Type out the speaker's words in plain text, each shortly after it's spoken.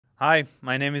Hi,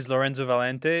 my name is Lorenzo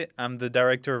Valente. I'm the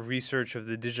Director of Research of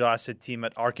the Digital Asset team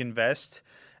at ARK Invest.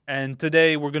 And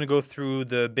today we're going to go through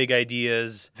the Big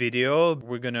Ideas video.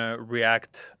 We're going to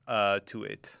react to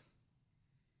it.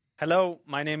 Hello,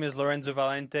 my name is Lorenzo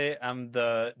Valente. I'm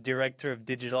the Director of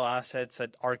Digital Assets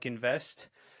at ARK Invest.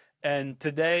 And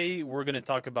today we're going to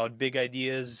talk about big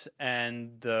ideas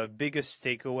and the biggest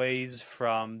takeaways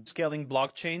from scaling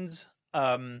blockchains.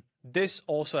 This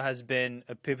also has been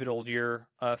a pivotal year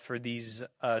for these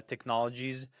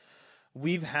technologies.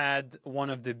 We've had one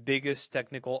of the biggest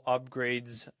technical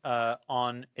upgrades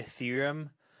on Ethereum,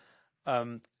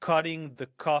 cutting the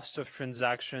cost of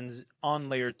transactions on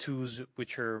layer 2s,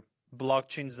 which are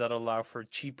blockchains that allow for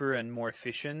cheaper and more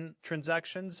efficient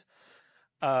transactions,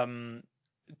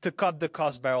 to cut the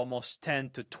cost by almost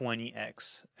 10 to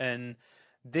 20x. And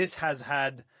this has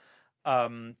had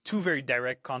two very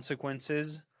direct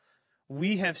consequences.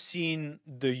 We have seen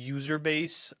the user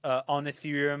base on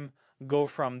Ethereum go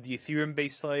from the Ethereum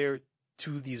base layer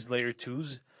to these layer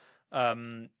 2s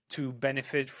to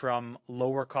benefit from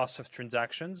lower costs of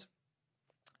transactions.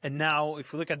 And now,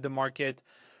 if we look at the market,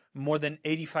 more than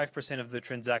 85% of the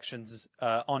transactions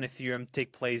on Ethereum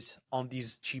take place on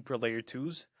these cheaper layer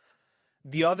 2s.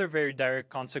 The other very direct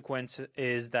consequence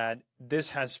is that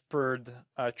this has spurred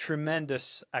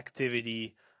tremendous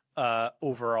activity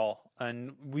overall.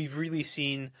 And we've really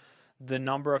seen the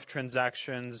number of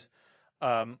transactions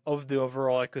of the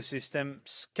overall ecosystem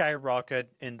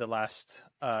skyrocket in the last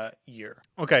year.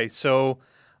 Okay, so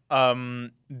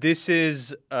this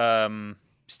is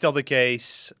still the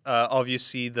case.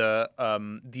 Obviously, the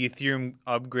Ethereum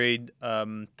upgrade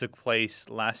took place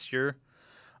last year.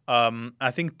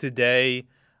 I think today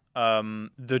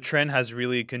the trend has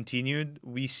really continued.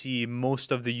 We see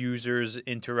most of the users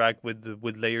interact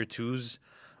with layer 2s,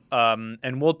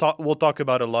 and we'll talk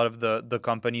about a lot of the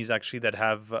companies actually that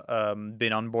have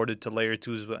been onboarded to layer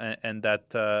 2s and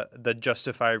that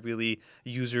justify really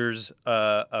users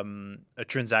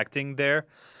transacting there.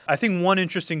 I think one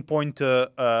interesting point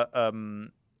to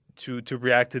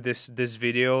react to this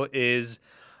video is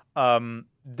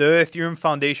the Ethereum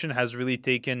Foundation has really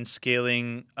taken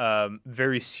scaling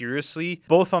very seriously,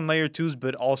 both on layer 2s,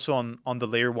 but also on the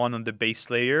layer 1, on the base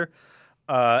layer.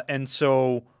 And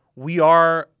so we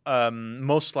are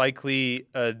most likely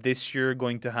this year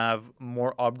going to have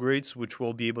more upgrades, which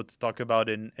we'll be able to talk about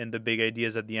in the big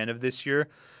ideas at the end of this year.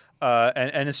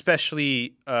 And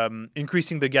especially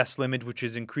increasing the gas limit, which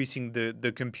is increasing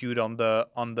the compute on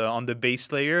the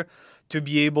base layer, to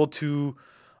be able to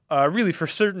really, for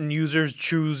certain users,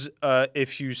 choose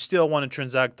if you still want to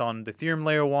transact on the Ethereum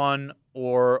layer 1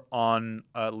 or on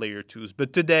layer 2s.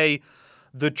 But today,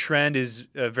 the trend is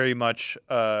very much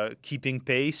keeping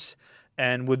pace.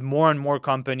 And with more and more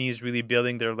companies really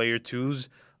building their layer 2s,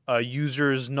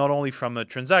 users, not only from a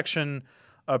transaction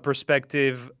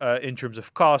perspective in terms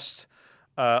of cost,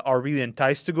 are really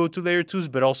enticed to go to layer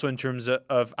 2s, but also in terms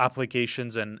of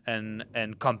applications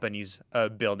and companies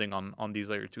building on these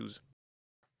layer 2s.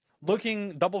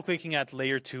 Double-clicking at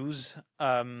layer 2s,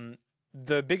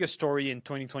 the biggest story in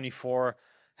 2024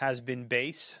 has been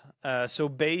Base. So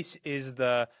Base is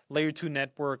the layer 2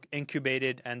 network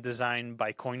incubated and designed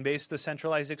by Coinbase, the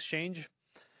centralized exchange.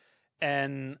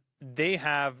 And they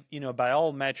have, by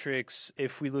all metrics,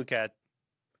 if we look at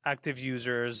active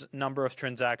users, number of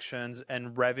transactions,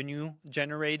 and revenue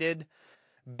generated,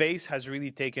 Base has really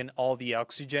taken all the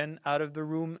oxygen out of the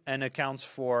room and accounts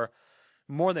for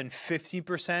more than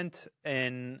 50%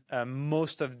 in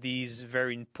most of these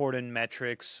very important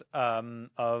metrics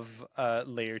of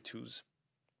layer 2s.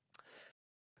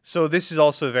 So this is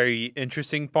also a very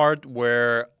interesting part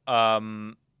where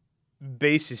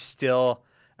Base is still,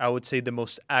 I would say, the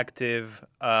most active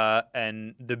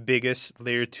and the biggest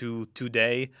layer 2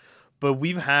 today. But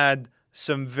we've had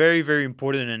some very, very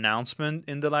important announcement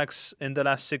in the last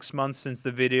 6 months since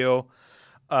the video.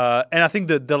 And I think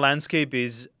the landscape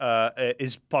is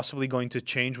possibly going to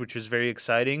change, which is very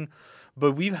exciting.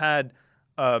 But we've had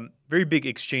very big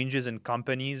exchanges and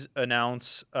companies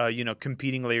announce,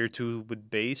 competing layer 2 with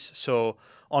Base. So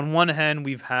on one hand,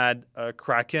 we've had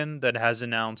Kraken that has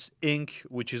announced Inc.,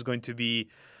 which is going to be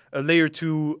a layer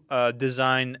 2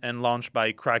 designed and launched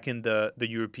by Kraken, the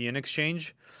European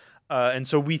exchange. And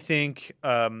so we think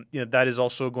that is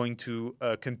also going to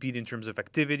compete in terms of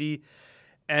activity.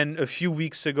 And a few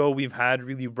weeks ago, we've had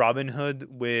really Robinhood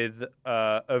with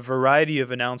a variety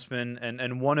of announcements,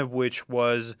 and one of which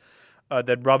was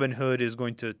that Robinhood is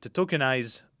going to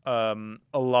tokenize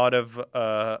a lot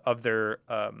of their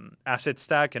asset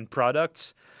stack and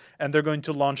products, and they're going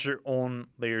to launch their own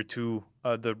layer 2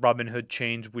 the Robinhood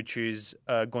chain, which is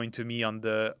going to be on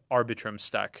the Arbitrum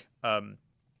stack,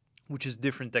 which is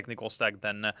different technical stack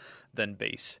than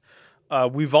Base.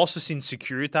 We've also seen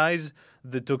Securitize,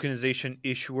 the tokenization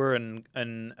issuer and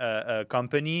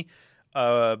company,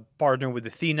 partner with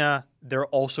Athena. They're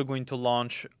also going to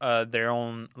launch their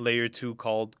own layer 2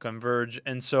 called Converge.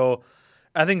 And so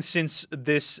I think since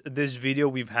this video,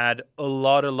 we've had a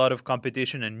lot of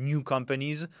competition and new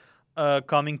companies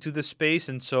coming to the space.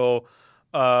 And so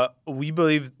we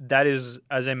believe that is,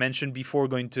 as I mentioned before,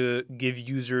 going to give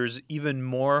users even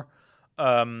more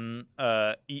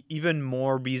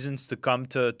reasons to come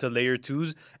to layer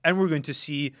 2s, and we're going to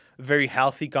see very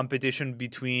healthy competition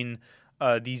between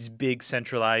these big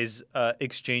centralized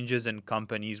exchanges and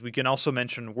companies. We can also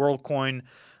mention WorldCoin.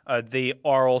 They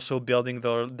are also building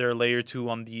their layer 2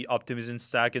 on the Optimism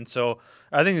stack, and so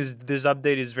I think this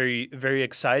update is very, very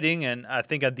exciting. And I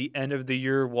think at the end of the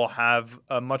year we'll have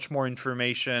much more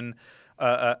information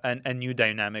and new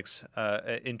dynamics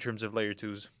in terms of layer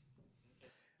 2s.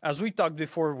 As we talked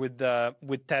before with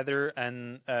Tether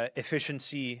and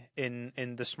efficiency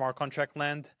in the smart contract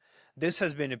land, this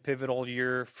has been a pivotal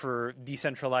year for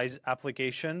decentralized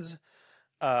applications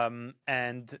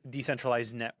and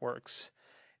decentralized networks.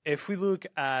 If we look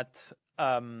at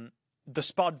the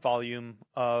spot volume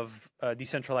of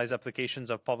decentralized applications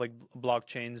of public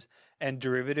blockchains and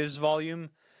derivatives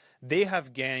volume, they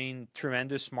have gained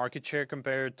tremendous market share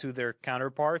compared to their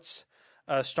counterparts,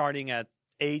 starting at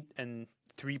 8 and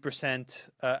 3%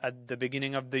 at the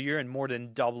beginning of the year, and more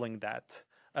than doubling that.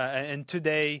 And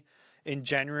today, in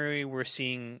January, we're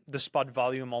seeing the spot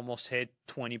volume almost hit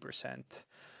 20%.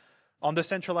 On the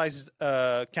centralized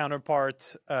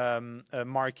counterpart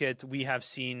market, we have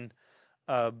seen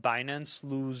Binance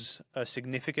lose a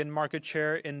significant market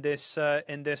share in this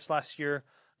last year,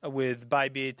 with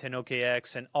Bybit and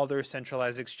OKX and other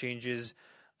centralized exchanges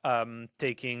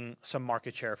taking some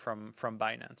market share from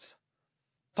Binance.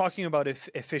 Talking about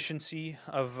efficiency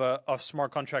of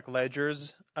smart contract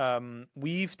ledgers,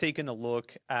 we've taken a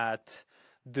look at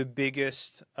the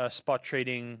biggest spot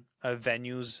trading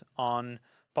venues on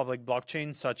public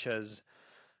blockchains, such as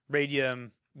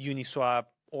Radium, Uniswap,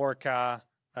 Orca,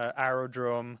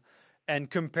 Aerodrome, and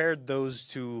compared those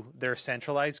to their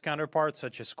centralized counterparts,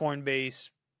 such as Coinbase,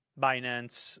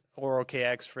 Binance, or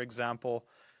OKX, for example.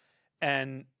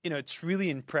 And it's really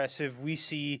impressive. We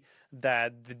see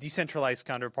that the decentralized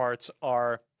counterparts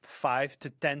are 5 to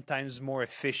 10 times more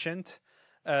efficient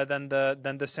than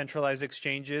the centralized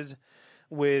exchanges,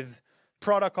 with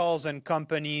protocols and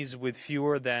companies with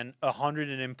fewer than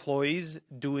 100 employees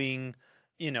doing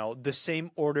the same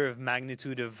order of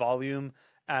magnitude of volume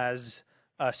as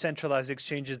centralized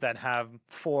exchanges that have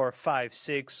 4, 5,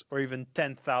 6, or even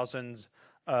 10,000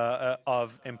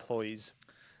 of employees.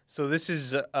 So this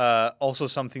is also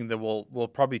something that we'll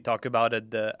probably talk about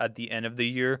at the end of the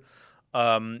year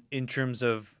in terms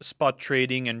of spot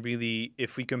trading, and really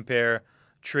if we compare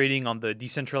trading on the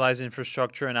decentralized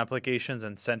infrastructure and applications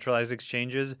and centralized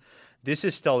exchanges, this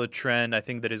is still a trend I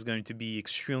think that is going to be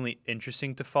extremely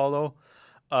interesting to follow.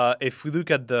 If we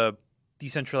look at the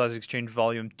decentralized exchange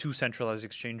volume to centralized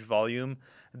exchange volume,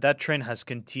 that trend has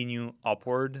continued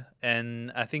upward, and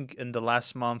I think in the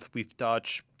last month we've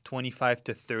touched 25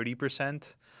 to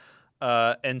 30%.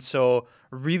 And so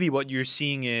really what you're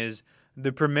seeing is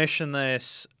the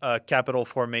permissionless capital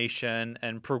formation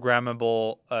and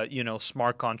programmable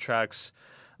smart contracts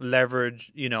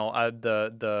leverage at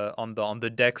on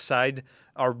the DEX side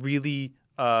are really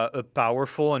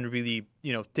powerful and really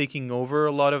taking over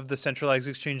a lot of the centralized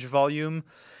exchange volume,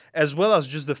 as well as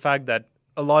just the fact that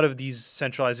a lot of these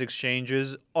centralized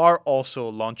exchanges are also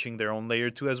launching their own layer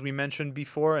 2, as we mentioned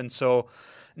before. And so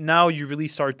now you really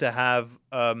start to have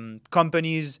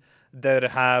companies that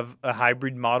have a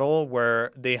hybrid model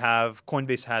where they have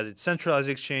Coinbase has its centralized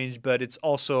exchange, but it's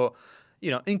also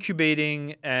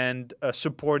incubating and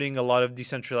supporting a lot of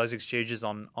decentralized exchanges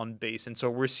on Base. And so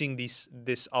we're seeing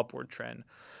this upward trend.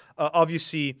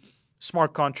 Obviously,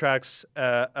 smart contracts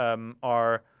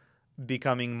are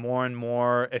becoming more and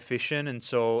more efficient. And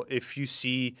so if you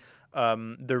see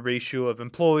the ratio of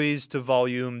employees to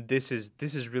volume, this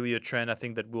is really a trend I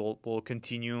think that will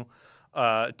continue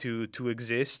to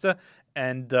exist.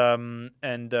 And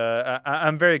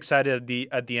I'm very excited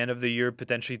at the end of the year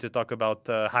potentially to talk about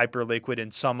Hyperliquid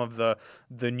and some of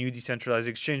the new decentralized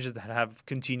exchanges that have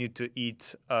continued to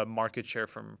eat market share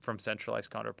from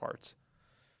centralized counterparts.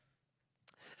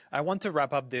 I want to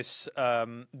wrap up this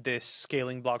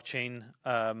scaling blockchain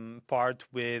part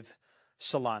with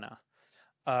Solana.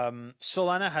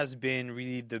 Solana has been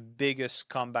really the biggest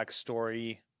comeback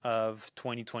story of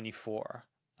 2024.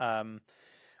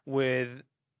 with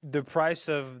the price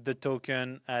of the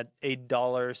token at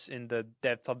 $8 in the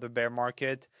depth of the bear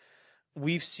market,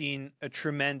 we've seen a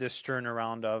tremendous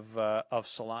turnaround of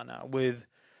Solana, with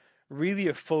really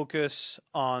a focus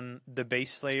on the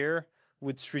base layer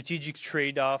with strategic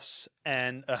trade-offs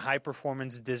and a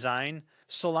high-performance design.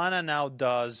 Solana now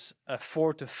does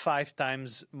 4 to 5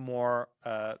 times more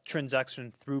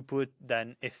transaction throughput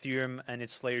than Ethereum and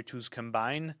its layer 2s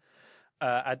combined,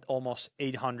 at almost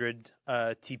 800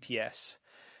 TPS.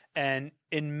 And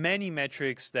in many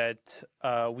metrics that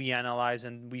we analyze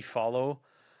and we follow,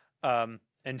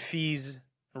 and fees,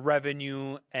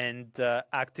 revenue, and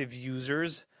active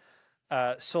users,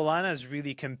 Solana is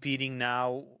really competing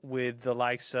now with the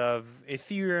likes of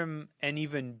Ethereum and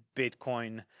even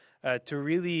Bitcoin to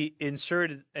really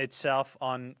insert itself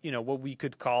on, what we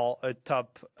could call a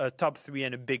top 3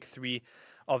 and a big 3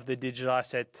 of the digital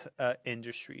asset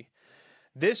industry.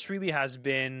 This really has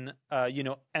been,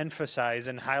 emphasized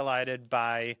and highlighted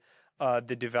by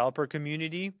the developer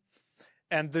community,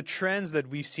 and the trends that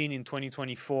we've seen in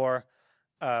 2024.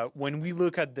 When we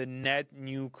look at the net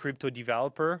new crypto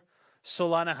developer,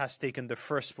 Solana has taken the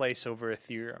first place over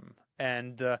Ethereum.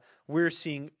 And we're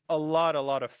seeing a lot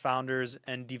of founders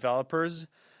and developers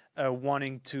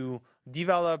wanting to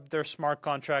develop their smart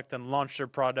contract and launch their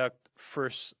product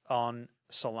first on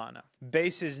Solana.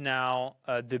 Base is now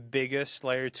the biggest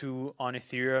layer 2 on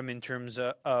Ethereum in terms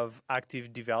of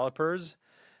active developers,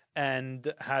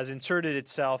 and has inserted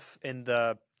itself in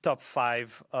the top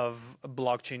 5 of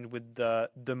blockchain with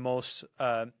the most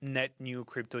net new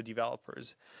crypto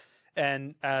developers.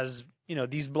 And as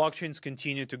these blockchains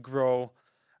continue to grow,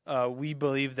 we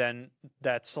believe then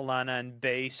that Solana and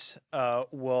Base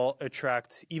will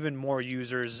attract even more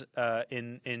users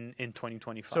in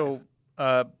 2025. So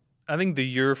I think the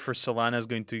year for Solana is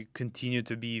going to continue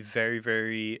to be very,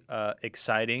 very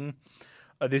exciting.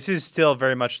 This is still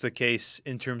very much the case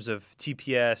in terms of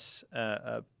TPS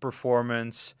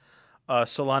performance.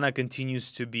 Solana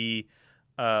continues to be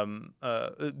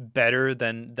better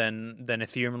than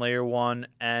Ethereum layer 1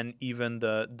 and even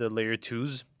the layer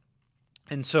 2s.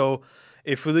 And so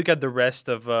if we look at the rest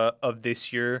of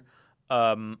this year,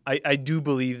 I do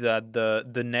believe that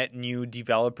the net new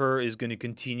developer is going to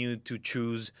continue to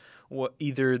choose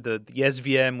either the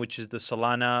SVM, which is the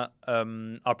Solana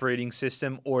operating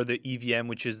system, or the EVM,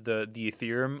 which is the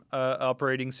Ethereum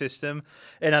operating system.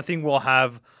 And I think we'll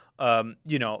have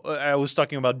I was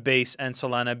talking about Base and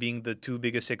Solana being the 2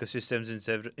 biggest ecosystems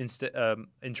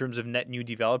in terms of net new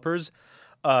developers.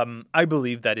 I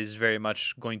believe that is very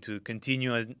much going to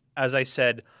continue. As I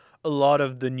said, a lot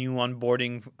of the new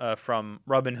onboarding from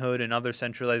Robinhood and other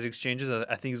centralized exchanges,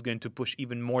 I think, is going to push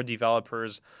even more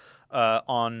developers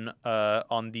on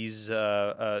these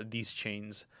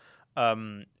chains.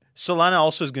 Solana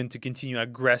also is going to continue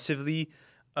aggressively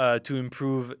to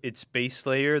improve its base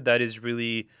layer. That is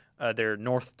really their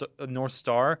North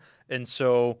Star, and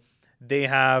so they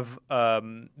have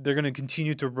they're going to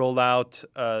continue to roll out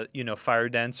Fire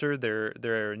Dancer,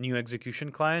 their new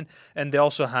execution client, and they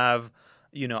also have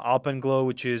Alpenglow,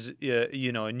 which is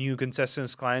a new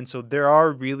consensus client. So there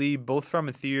are really, both from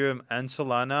Ethereum and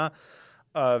Solana,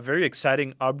 very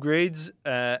exciting upgrades,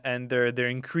 and they're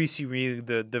increasing really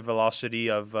the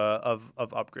velocity of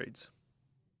upgrades.